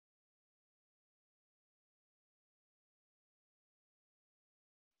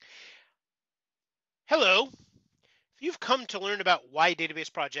Hello. If you've come to learn about why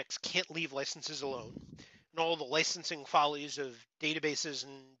database projects can't leave licenses alone and all the licensing follies of databases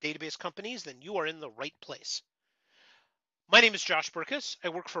and database companies, then you are in the right place. My name is Josh Berkus. I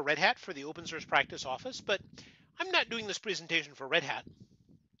work for Red Hat for the Open Source Practice Office, but I'm not doing this presentation for Red Hat.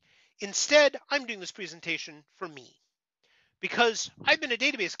 Instead, I'm doing this presentation for me because I've been a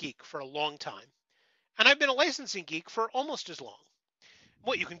database geek for a long time and I've been a licensing geek for almost as long.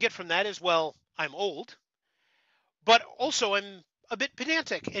 What you can get from that is, well, I'm old, but also I'm a bit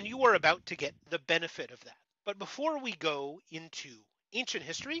pedantic, and you are about to get the benefit of that. But before we go into ancient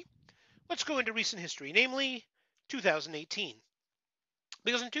history, let's go into recent history, namely 2018.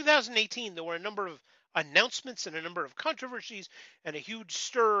 Because in 2018, there were a number of announcements and a number of controversies and a huge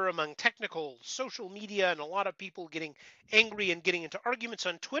stir among technical social media and a lot of people getting angry and getting into arguments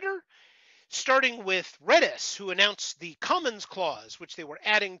on Twitter, starting with Redis, who announced the Commons Clause, which they were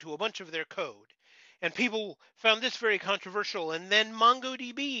adding to a bunch of their code. And people found this very controversial. And then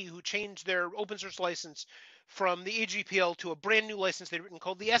MongoDB, who changed their open source license from the AGPL to a brand new license they'd written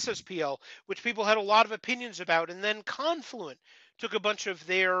called the SSPL, which people had a lot of opinions about. And then Confluent took a bunch of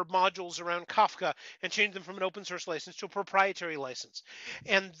their modules around Kafka and changed them from an open source license to a proprietary license.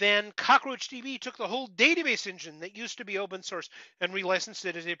 And then CockroachDB took the whole database engine that used to be open source and relicensed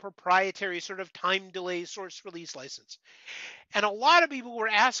it as a proprietary sort of time delay source release license. And a lot of people were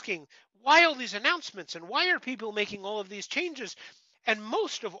asking, why all these announcements and why are people making all of these changes? And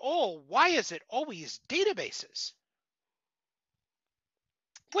most of all, why is it always databases?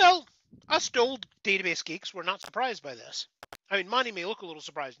 Well, us old database geeks were not surprised by this. I mean, Monty may look a little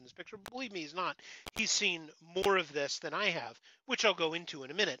surprised in this picture, but believe me, he's not. He's seen more of this than I have, which I'll go into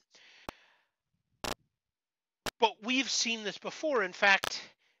in a minute. But we've seen this before. In fact,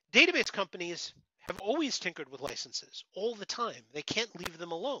 database companies have always tinkered with licenses all the time. They can't leave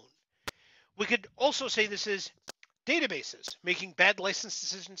them alone. We could also say this is databases making bad license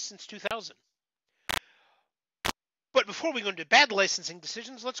decisions since 2000. But before we go into bad licensing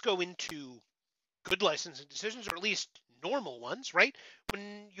decisions, let's go into good licensing decisions, or at least normal ones, right?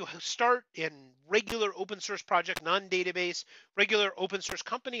 When you start in regular open source project, non-database, regular open source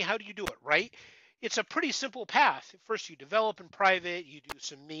company, how do you do it, right? It's a pretty simple path. First, you develop in private, you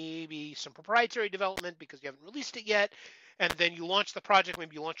do maybe some proprietary development because you haven't released it yet, and then you launch the project.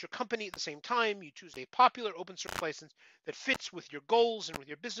 Maybe you launch your company at the same time. You choose a popular open source license that fits with your goals and with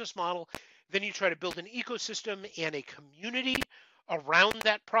your business model. Then you try to build an ecosystem and a community around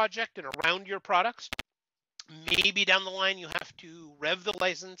that project and around your products. Maybe down the line you have to rev the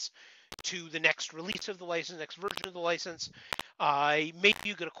license to the next release of the license, next version of the license. Maybe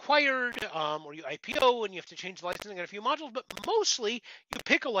you get acquired or you IPO and you have to change the licensing on a few modules, but mostly you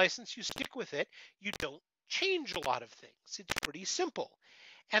pick a license, you stick with it, you don't change a lot of things. It's pretty simple.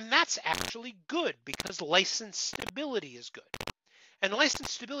 And that's actually good because license stability is good. And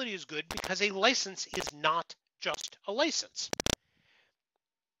license stability is good because a license is not just a license.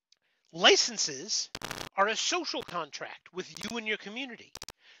 Licenses are a social contract with you and your community.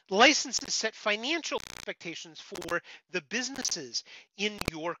 Licenses set financial expectations for the businesses in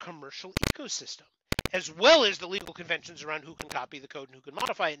your commercial ecosystem, as well as the legal conventions around who can copy the code and who can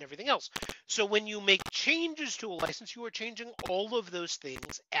modify it and everything else. So when you make changes to a license, you are changing all of those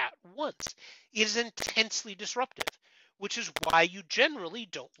things at once. It is intensely disruptive, which is why you generally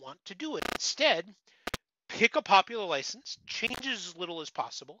don't want to do it. Instead, pick a popular license, change as little as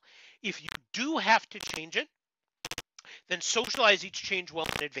possible. If you do have to change it, then socialize each change well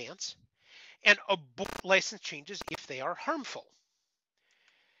in advance, and abort license changes if they are harmful.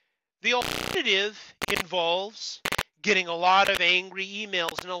 The alternative involves getting a lot of angry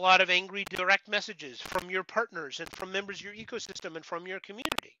emails and a lot of angry direct messages from your partners and from members of your ecosystem and from your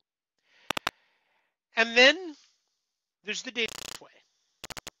community. And then there's the database way,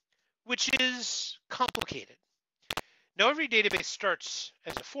 which is complicated. Now, every database starts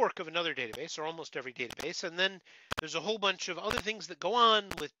as a fork of another database, or almost every database, and then there's a whole bunch of other things that go on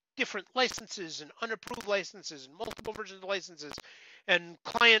with different licenses and unapproved licenses and multiple versions of licenses and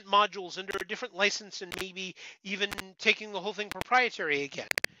client modules under a different license and maybe even taking the whole thing proprietary again.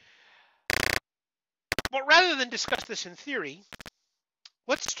 But rather than discuss this in theory,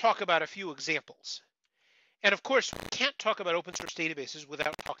 let's talk about a few examples. And of course, we can't talk about open source databases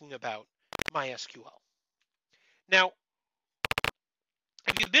without talking about MySQL. Now,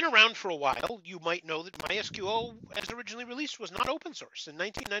 if you've been around for a while, you might know that MySQL, as originally released, was not open source. In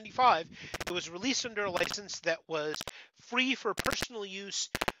 1995, it was released under a license that was free for personal use,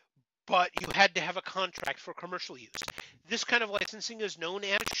 but you had to have a contract for commercial use. This kind of licensing is known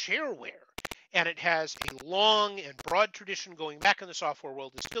as shareware, and it has a long and broad tradition going back in the software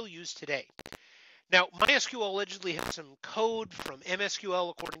world. It's still used today. Now, MySQL allegedly had some code from MSQL,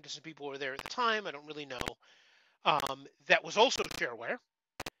 according to some people who were there at the time. I don't really know. That was also shareware.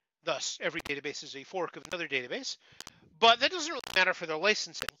 Thus, every database is a fork of another database. But that doesn't really matter for their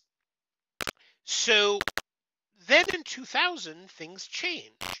licensing. So then in 2000, things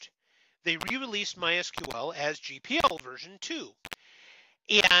changed. They re-released MySQL as GPL version 2.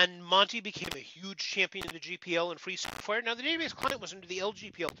 And Monty became a huge champion of the GPL and free software. Now, the database client was under the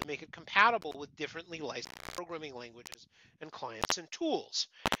LGPL to make it compatible with differently licensed programming languages and clients and tools.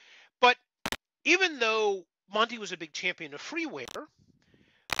 But even though Monty was a big champion of freeware,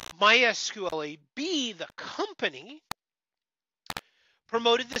 MySQL AB, the company,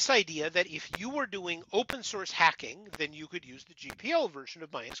 promoted this idea that if you were doing open source hacking, then you could use the GPL version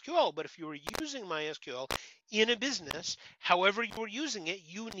of MySQL. But if you were using MySQL in a business, however you were using it,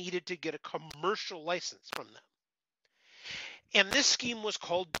 you needed to get a commercial license from them. And this scheme was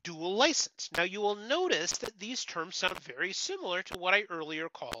called dual license. Now you will notice that these terms sound very similar to what I earlier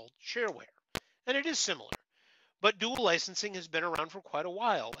called shareware. And it is similar. But dual licensing has been around for quite a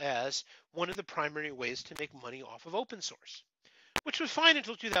while as one of the primary ways to make money off of open source. Which was fine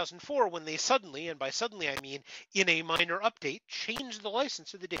until 2004 when they suddenly, and by suddenly I mean in a minor update, changed the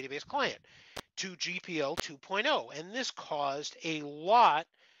license of the database client to GPL 2.0. And this caused a lot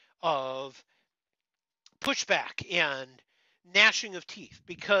of pushback and gnashing of teeth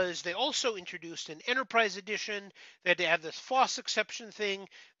because they also introduced an enterprise edition. They had to add this FOSS exception thing.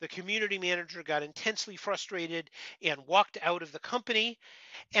 The community manager got intensely frustrated and walked out of the company.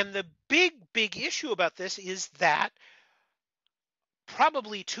 And the big issue about this is that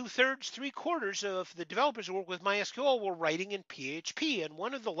probably 2/3, 3/4 of the developers who work with MySQL were writing in PHP. And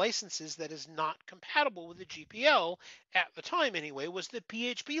one of the licenses that is not compatible with the GPL, at the time anyway, was the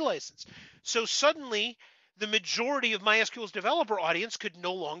PHP license. So suddenly, the majority of MySQL's developer audience could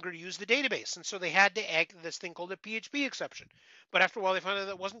no longer use the database. And so they had to add this thing called a PHP exception. But after a while, they found out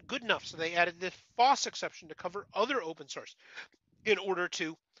that wasn't good enough. So they added this FOSS exception to cover other open source in order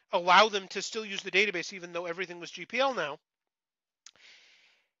to allow them to still use the database, even though everything was GPL now.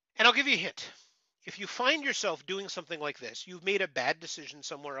 And I'll give you a hint. If you find yourself doing something like this, you've made a bad decision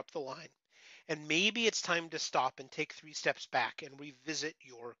somewhere up the line. And maybe it's time to stop and take 3 steps back and revisit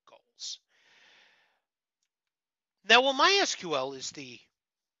your goals. Now, while MySQL is the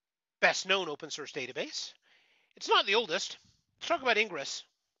best known open source database, it's not the oldest. Let's talk about Ingress.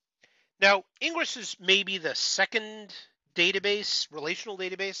 Now, Ingress is maybe the second database, relational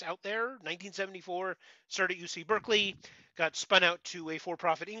database out there. 1974, started at UC Berkeley, got spun out to a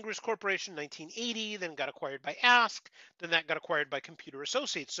for-profit Ingress Corporation, 1980, then got acquired by Ask, then that got acquired by Computer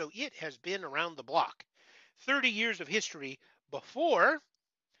Associates. So it has been around the block. 30 years of history before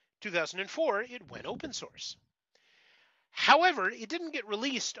 2004, it went open source. However, it didn't get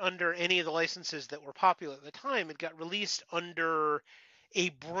released under any of the licenses that were popular at the time. It got released under a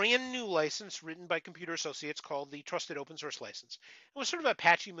brand new license written by Computer Associates called the Trusted Open Source License. It was sort of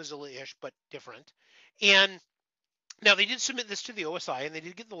Apache Mozilla-ish, but different. And now they did submit this to the OSI and they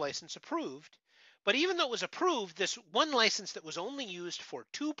did get the license approved. But even though it was approved, this one license that was only used for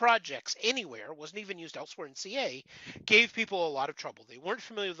 2 projects anywhere, wasn't even used elsewhere in CA, gave people a lot of trouble. They weren't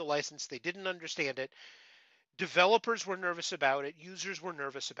familiar with the license. They didn't understand it. Developers were nervous about it. Users were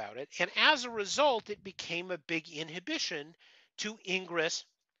nervous about it. And as a result, it became a big inhibition to Ingress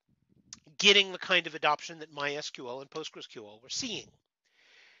getting the kind of adoption that MySQL and PostgreSQL were seeing.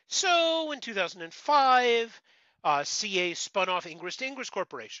 So in 2005, CA spun off Ingress to Ingress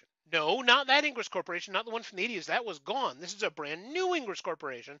Corporation. No, not that Ingress Corporation, not the one from the 80s. That was gone. This is a brand new Ingress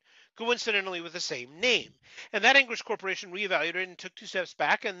Corporation, coincidentally with the same name. And that Ingress Corporation reevaluated and took 2 steps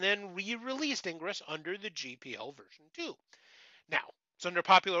back and then re-released Ingress under the GPL version 2. Now, it's under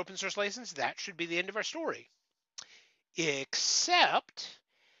popular open source license. That should be the end of our story. Except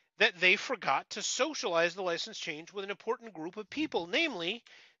that they forgot to socialize the license change with an important group of people, namely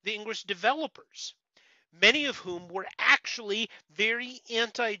the Ingress developers, many of whom were actually very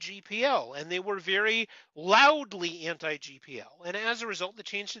anti-GPL, and they were very loudly anti-GPL. And as a result, the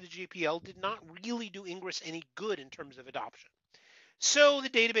change to the GPL did not really do Ingress any good in terms of adoption. So the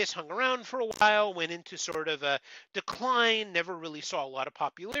database hung around for a while, went into sort of a decline, never really saw a lot of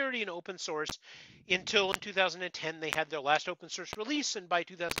popularity in open source until in 2010 they had their last open source release, and by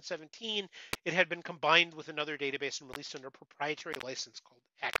 2017 it had been combined with another database and released under a proprietary license called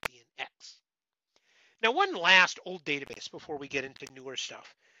ActianX. Now, one last old database before we get into newer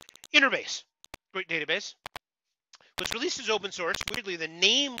stuff. Interbase, great database, was released as open source. Weirdly, the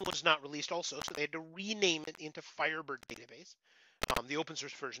name was not released also, so they had to rename it into Firebird database. The open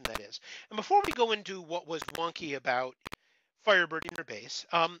source version, that is. And before we go into what was wonky about Firebird Interbase,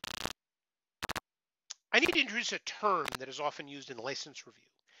 I need to introduce a term that is often used in license review.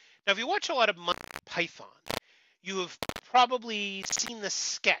 Now, if you watch a lot of Python, you have probably seen the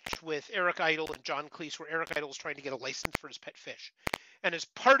sketch with Eric Idle and John Cleese, where Eric Idle is trying to get a license for his pet fish. And as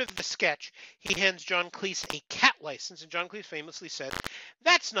part of the sketch, he hands John Cleese a cat license, and John Cleese famously said,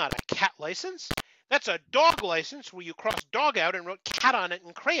 "That's not a cat license. That's a dog license where you crossed dog out and wrote cat on it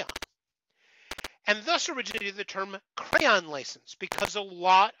in crayon." And thus originated the term crayon license, because a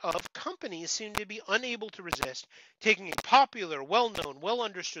lot of companies seem to be unable to resist taking a popular, well-known,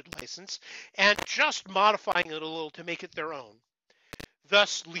 well-understood license and just modifying it a little to make it their own,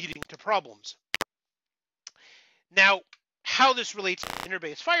 thus leading to problems. Now, how this relates to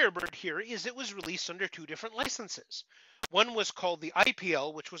Interbase Firebird here is it was released under two different licenses. One was called the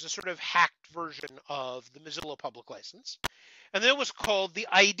IPL, which was a sort of hacked version of the Mozilla public license. And then it was called the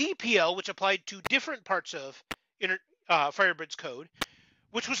IDPL, which applied to different parts of Firebird's code,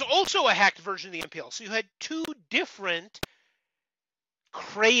 which was also a hacked version of the MPL. So you had two different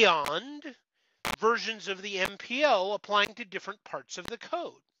crayoned versions of the MPL applying to different parts of the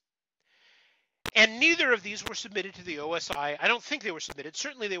code. And neither of these were submitted to the OSI. I don't think they were submitted.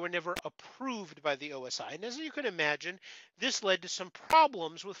 Certainly they were never approved by the OSI. And as you can imagine, this led to some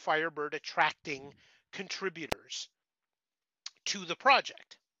problems with Firebird attracting contributors to the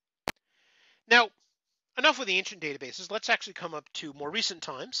project. Now, enough with the ancient databases. Let's actually come up to more recent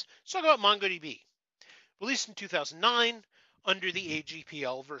times. Let's talk about MongoDB. Released in 2009 under the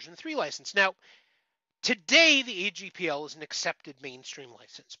AGPL version 3 license. Now, today the AGPL is an accepted mainstream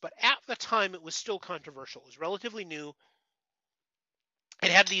license, but at the time it was still controversial. It was relatively new. It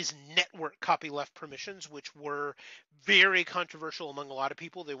had these network copyleft permissions, which were very controversial among a lot of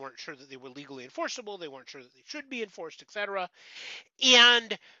people. They weren't sure that they were legally enforceable. They weren't sure that they should be enforced, etc.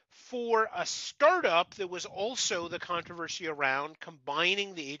 And for a startup, there was also the controversy around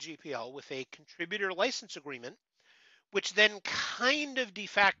combining the AGPL with a contributor license agreement, which then kind of de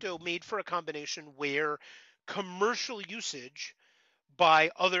facto made for a combination where commercial usage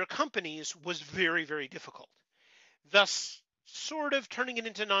by other companies was very, very difficult. Thus, sort of turning it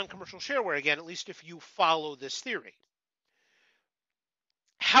into non-commercial shareware again, at least if you follow this theory.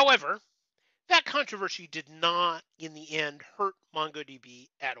 However, that controversy did not, in the end, hurt MongoDB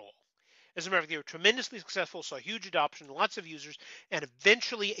at all. As a matter of fact, they were tremendously successful, saw huge adoption, lots of users, and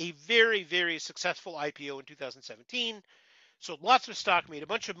eventually a very, very successful IPO in 2017. Sold lots of stock, made a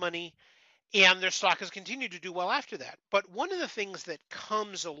bunch of money, and their stock has continued to do well after that. But one of the things that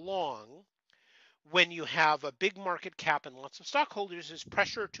comes along when you have a big market cap and lots of stockholders is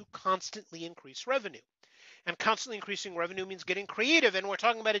pressure to constantly increase revenue. And constantly increasing revenue means getting creative, and we're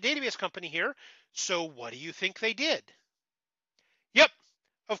talking about a database company here. So what do you think they did? Yep,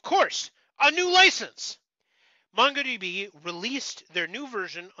 of course, a new license. MongoDB released their new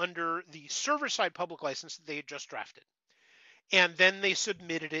version under the server-side public license that they had just drafted. And then they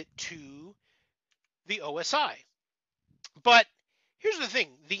submitted it to the OSI. But here's the thing,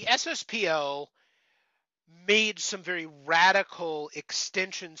 the SSPL made some very radical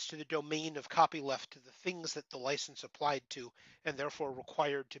extensions to the domain of copyleft to the things that the license applied to and therefore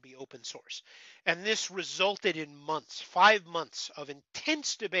required to be open source. And this resulted in months, 5 months of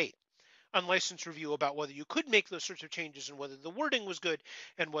intense debate on license review about whether you could make those sorts of changes and whether the wording was good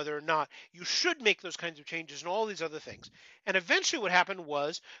and whether or not you should make those kinds of changes and all these other things. And eventually what happened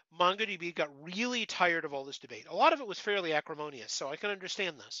was MongoDB got really tired of all this debate. A lot of it was fairly acrimonious, so I can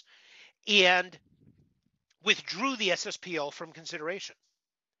understand this. And withdrew the SSPL from consideration,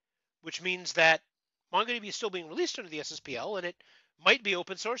 which means that MongoDB is still being released under the SSPL, and it might be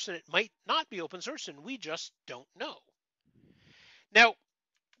open source and it might not be open source, and we just don't know. Now,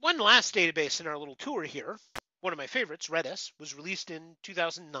 one last database in our little tour here, one of my favorites, Redis, was released in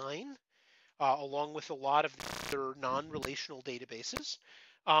 2009, along with a lot of other non-relational databases,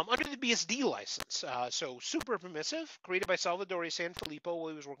 under the BSD license. So super permissive, created by Salvatore Sanfilippo while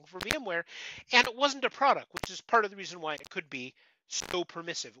he was working for VMware, and it wasn't a product, which is part of the reason why it could be so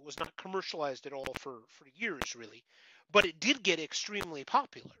permissive. It was not commercialized at all for years, really. But it did get extremely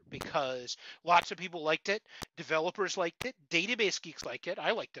popular because lots of people liked it, developers liked it, database geeks liked it.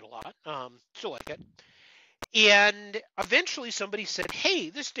 I liked it a lot, still like it. And eventually somebody said, hey,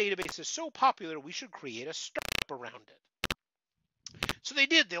 this database is so popular, we should create a startup around it. So they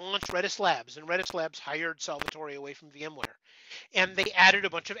did. They launched Redis Labs, and Redis Labs hired Salvatore away from VMware. And they added a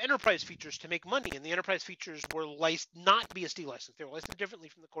bunch of enterprise features to make money, and the enterprise features were not BSD licensed. They were licensed differently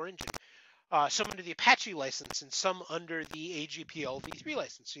from the core engine. Some under the Apache license and some under the AGPL v3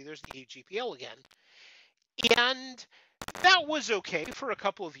 license. See, there's the AGPL again. And that was okay for a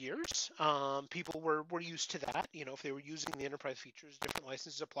couple of years. People were used to that. You know, if they were using the enterprise features, different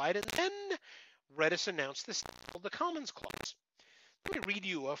licenses applied. And then Redis announced this thing called the Commons Clause. Let me read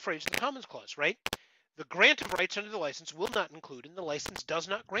you a phrase of the Commons Clause, right? The grant of rights under the license will not include, and the license does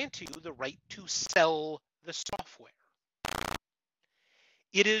not grant to you the right to sell the software.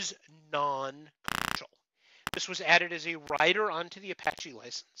 It is non-commercial. This was added as a rider onto the Apache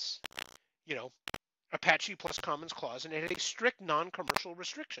license, you know, Apache plus Commons Clause, and it had a strict non-commercial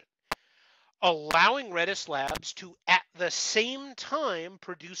restriction, allowing Redis Labs to, at the same time,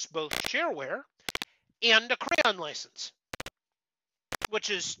 produce both shareware and a Crayon license, which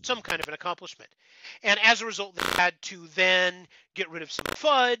is some kind of an accomplishment. And as a result, they had to then get rid of some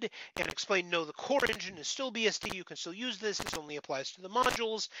FUD and explain, no, the core engine is still BSD. You can still use this. This only applies to the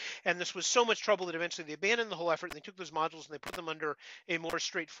modules. And this was so much trouble that eventually they abandoned the whole effort. And they took those modules and they put them under a more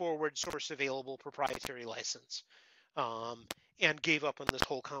straightforward source available proprietary license, and gave up on this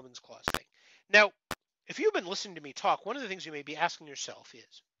whole Commons Clause thing. Now, if you've been listening to me talk, one of the things you may be asking yourself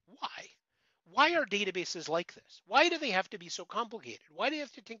is, why? Why are databases like this? Why do they have to be so complicated? Why do you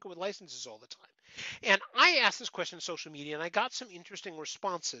have to tinker with licenses all the time? And I asked this question on social media, and I got some interesting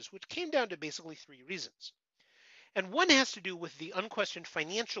responses, which came down to basically three reasons. And one has to do with the unquestioned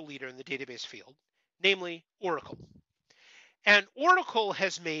financial leader in the database field, namely Oracle. And Oracle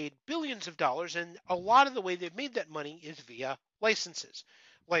has made billions of dollars, and a lot of the way they've made that money is via licenses.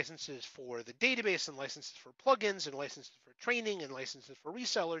 Licenses for the database, and licenses for plugins, and licenses for training, and licenses for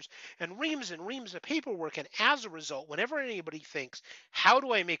resellers, and reams of paperwork. And as a result, whenever anybody thinks, how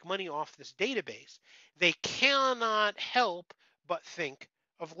do I make money off this database, they cannot help but think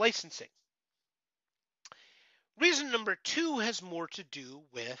of licensing. Reason number two has more to do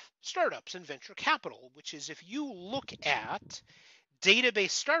with startups and venture capital, which is, if you look at database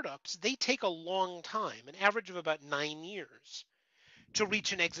startups, they take a long time, an average of about 9 years, to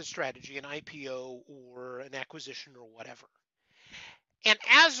reach an exit strategy, an IPO or an acquisition or whatever. And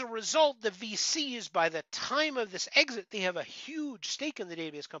as a result, the VCs, by the time of this exit, they have a huge stake in the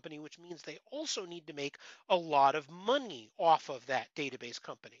database company, which means they also need to make a lot of money off of that database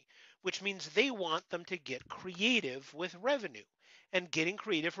company, which means they want them to get creative with revenue. And getting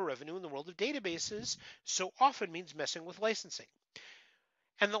creative for revenue in the world of databases so often means messing with licensing.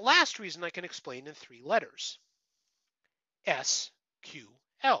 And the last reason I can explain in 3 letters: SQL,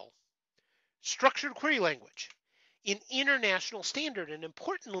 structured query language, an international standard, and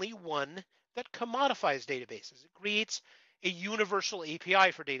importantly, one that commodifies databases. It creates a universal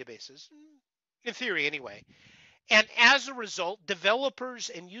API for databases, in theory anyway. And as a result, developers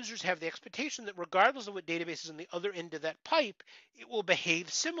and users have the expectation that regardless of what database is on the other end of that pipe, it will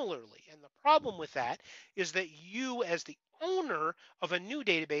behave similarly. And the problem with that is that you, as the owner of a new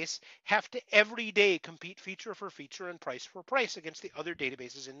database, have to every day compete feature for feature and price for price against the other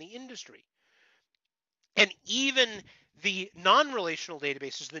databases in the industry. And even the non-relational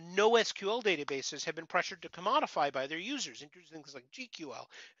databases, the NoSQL databases, have been pressured to commodify by their users, introducing things like GQL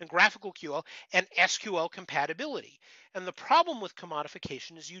and graphical QL and SQL compatibility. And the problem with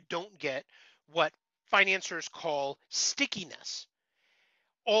commodification is you don't get what financiers call stickiness.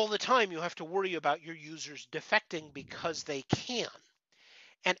 All the time you have to worry about your users defecting because they can.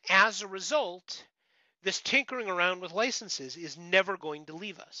 And as a result, this tinkering around with licenses is never going to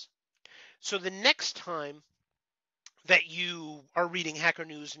leave us. So the next time that you are reading Hacker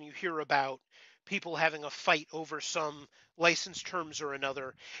News and you hear about people having a fight over some license terms or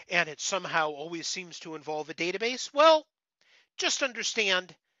another, and it somehow always seems to involve a database, well, just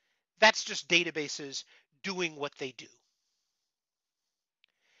understand that's just databases doing what they do.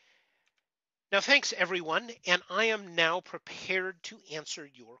 Now, thanks everyone, and I am now prepared to answer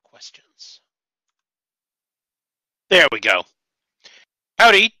your questions. There we go.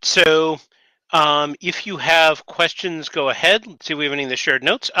 Howdy. So if you have questions, go ahead. Let's see if we have any in the shared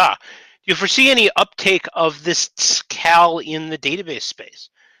notes. Do you foresee any uptake of this CAL in the database space?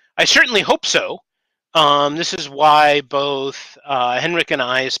 I certainly hope so. This is why both Henrik and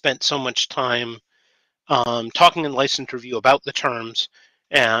I spent so much time talking in license review about the terms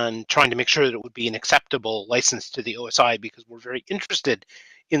and trying to make sure that it would be an acceptable license to the OSI, because we're very interested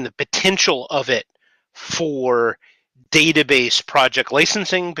in the potential of it for database project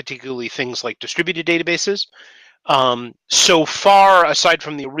licensing, particularly things like distributed databases. So far, aside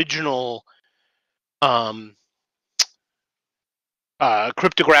from the original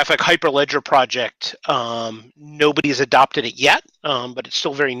cryptographic hyperledger project, nobody has adopted it yet, but it's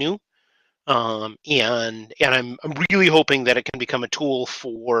still very new. And I'm really hoping that it can become a tool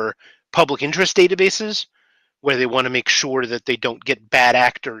for public interest databases, where they want to make sure that they don't get bad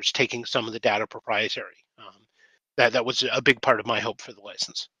actors taking some of the data proprietary. That was a big part of my hope for the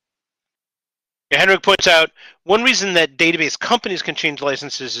license. Henrik points out one reason that database companies can change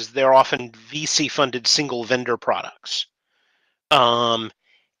licenses is they're often VC-funded single vendor products. And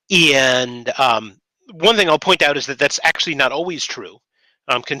one thing I'll point out is that that's actually not always true.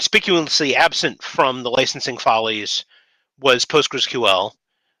 Conspicuously absent from the licensing follies was PostgreSQL.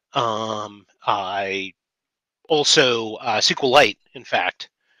 I also SQLite, in fact,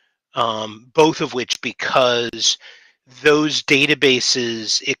 both of which because those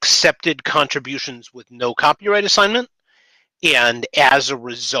databases accepted contributions with no copyright assignment, and as a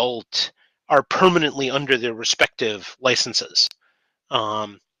result are permanently under their respective licenses,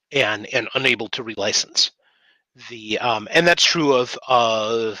 and unable to relicense. And that's true of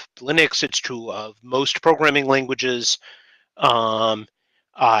Linux. It's true of most programming languages. At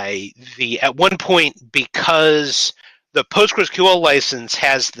one point, because the PostgreSQL license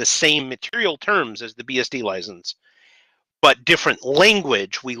has the same material terms as the BSD license, but different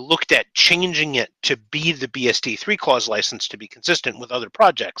language, we looked at changing it to be the BSD 3-clause license to be consistent with other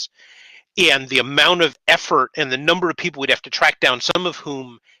projects. And the amount of effort and the number of people we'd have to track down, some of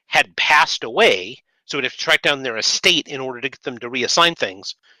whom had passed away, so we'd have to track down their estate in order to get them to reassign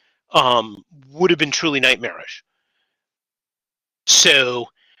things, would have been truly nightmarish. So,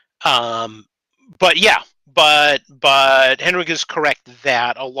 but Henrik is correct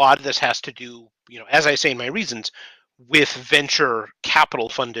that a lot of this has to do, as I say in my reasons, with venture capital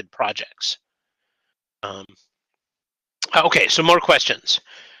funded projects. Okay, so more questions.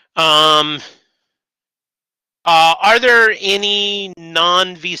 Are there any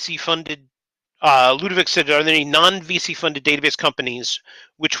non-VC funded, Ludovic said, are there any non-VC funded database companies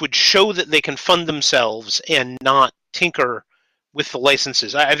which would show that they can fund themselves and not tinker with the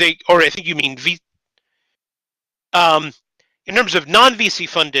licenses? I think you mean in terms of non-VC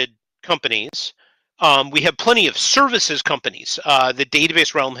funded companies, we have plenty of services companies. The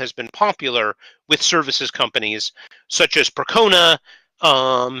database realm has been popular with services companies such as Percona,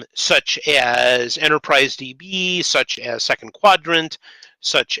 such as Enterprise DB, such as Second Quadrant,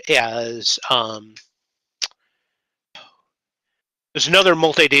 such as there's another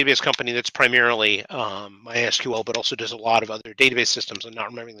multi-database company that's primarily MySQL, but also does a lot of other database systems. I'm not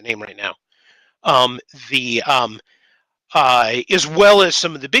remembering the name right now. As well as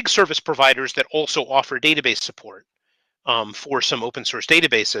some of the big service providers that also offer database support for some open source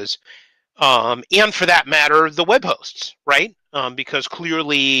databases. And for that matter, the web hosts, right? Because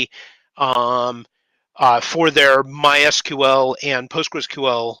clearly for their MySQL and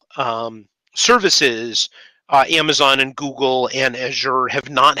PostgreSQL services, Amazon and Google and Azure have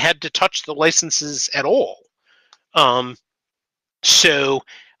not had to touch the licenses at all. So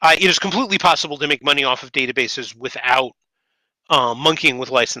it is completely possible to make money off of databases without monkeying with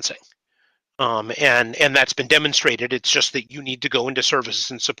licensing. And that's been demonstrated. It's just that you need to go into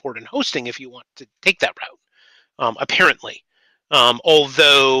services and support and hosting if you want to take that route, apparently.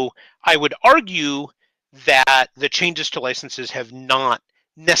 Although I would argue that the changes to licenses have not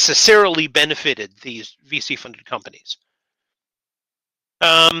necessarily benefited these VC-funded companies.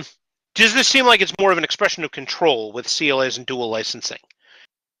 Does this seem like it's more of an expression of control with CLAs and dual licensing?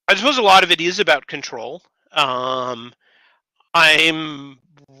 I suppose a lot of it is about control. I'm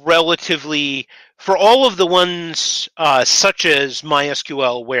relatively, for all of the ones such as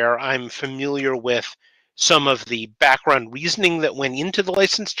MySQL, where I'm familiar with some of the background reasoning that went into the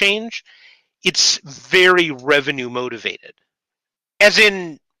license change, it's very revenue motivated. As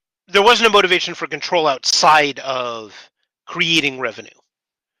in, there wasn't a motivation for control outside of creating revenue.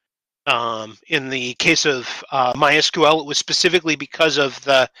 In the case of MySQL, it was specifically because of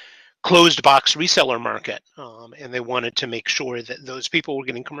the closed box reseller market, and they wanted to make sure that those people were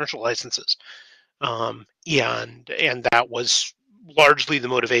getting commercial licenses, and that was largely the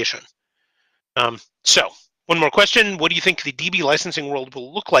motivation. So, one more question: what do you think the DB licensing world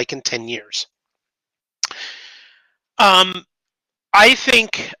will look like in 10 years? I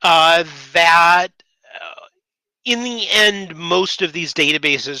think that in the end, most of these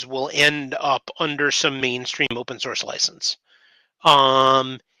databases will end up under some mainstream open source license.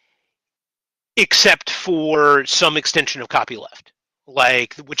 Except for some extension of copyleft,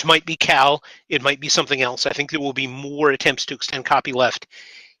 which might be Cal, it might be something else. I think there will be more attempts to extend copyleft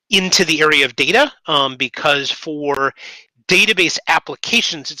into the area of data, because for database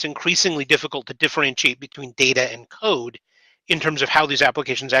applications, it's increasingly difficult to differentiate between data and code in terms of how these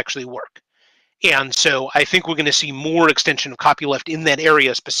applications actually work. And so I think we're going to see more extension of copyleft in that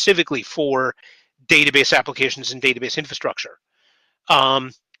area specifically for database applications and database infrastructure.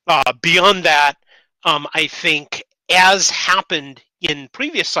 Beyond that, I think, as happened in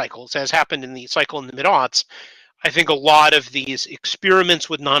previous cycles, as happened in the cycle in the mid-aughts, I think a lot of these experiments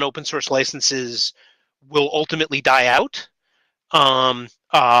with non-open source licenses will ultimately die out.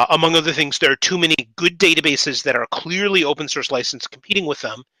 Among other things, there are too many good databases that are clearly open source licensed competing with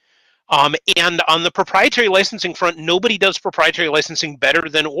them. And on the proprietary licensing front, nobody does proprietary licensing better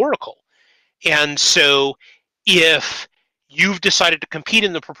than Oracle. And so if you've decided to compete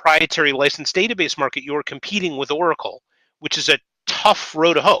in the proprietary licensed database market, you're competing with Oracle, which is a tough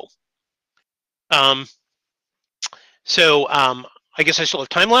row to hoe. I guess I still have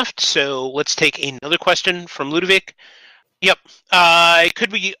time left, so let's take another question from Ludovic. Yep.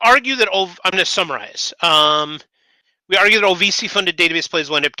 Could we argue that I'm going to summarize. We argue that all VC-funded database players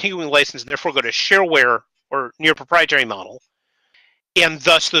will end up taking license and therefore go to shareware or near proprietary model, and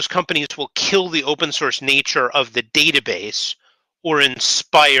thus those companies will kill the open source nature of the database or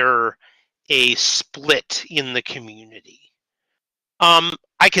inspire a split in the community.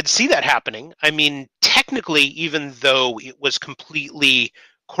 I could see that happening. I mean, technically, even though it was completely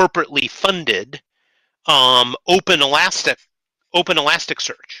corporately funded, Open Elasticsearch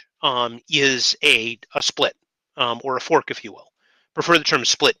is a split or a fork, if you will. Prefer the term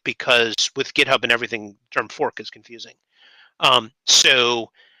split because with GitHub and everything, the term fork is confusing. So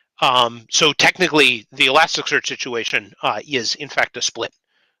technically, the Elasticsearch situation is in fact a split,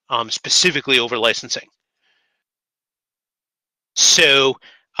 specifically over licensing. So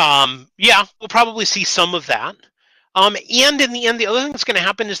yeah, we'll probably see some of that. And in the end, the other thing that's going to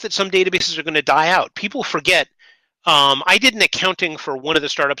happen is that some databases are going to die out. People forget. I did an accounting for one of the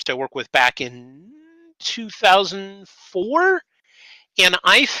startups I work with back in 2004, and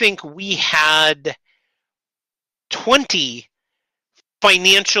I think we had 20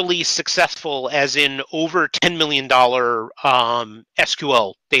 financially successful, as in over $10 million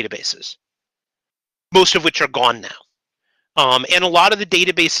SQL databases, most of which are gone now. And a lot of the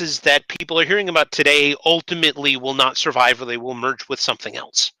databases that people are hearing about today ultimately will not survive, or they will merge with something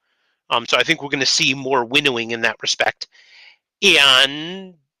else. So I think we're going to see more winnowing in that respect.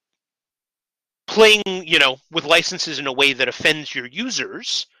 And playing, with licenses in a way that offends your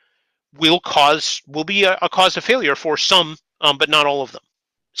users will be a cause of failure for some, but not all of them.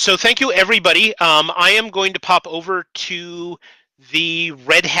 So thank you, everybody. I am going to pop over to the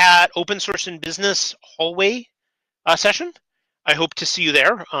Red Hat Open Source in Business hallway session. I hope to see you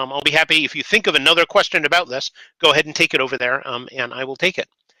there. I'll be happy if you think of another question about this, go ahead and take it over there, and I will take it.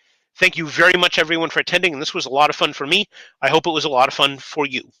 Thank you very much, everyone, for attending. And this was a lot of fun for me. I hope it was a lot of fun for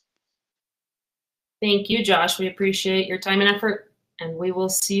you. Thank you, Josh. We appreciate your time and effort, and we will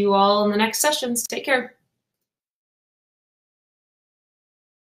see you all in the next sessions. Take care.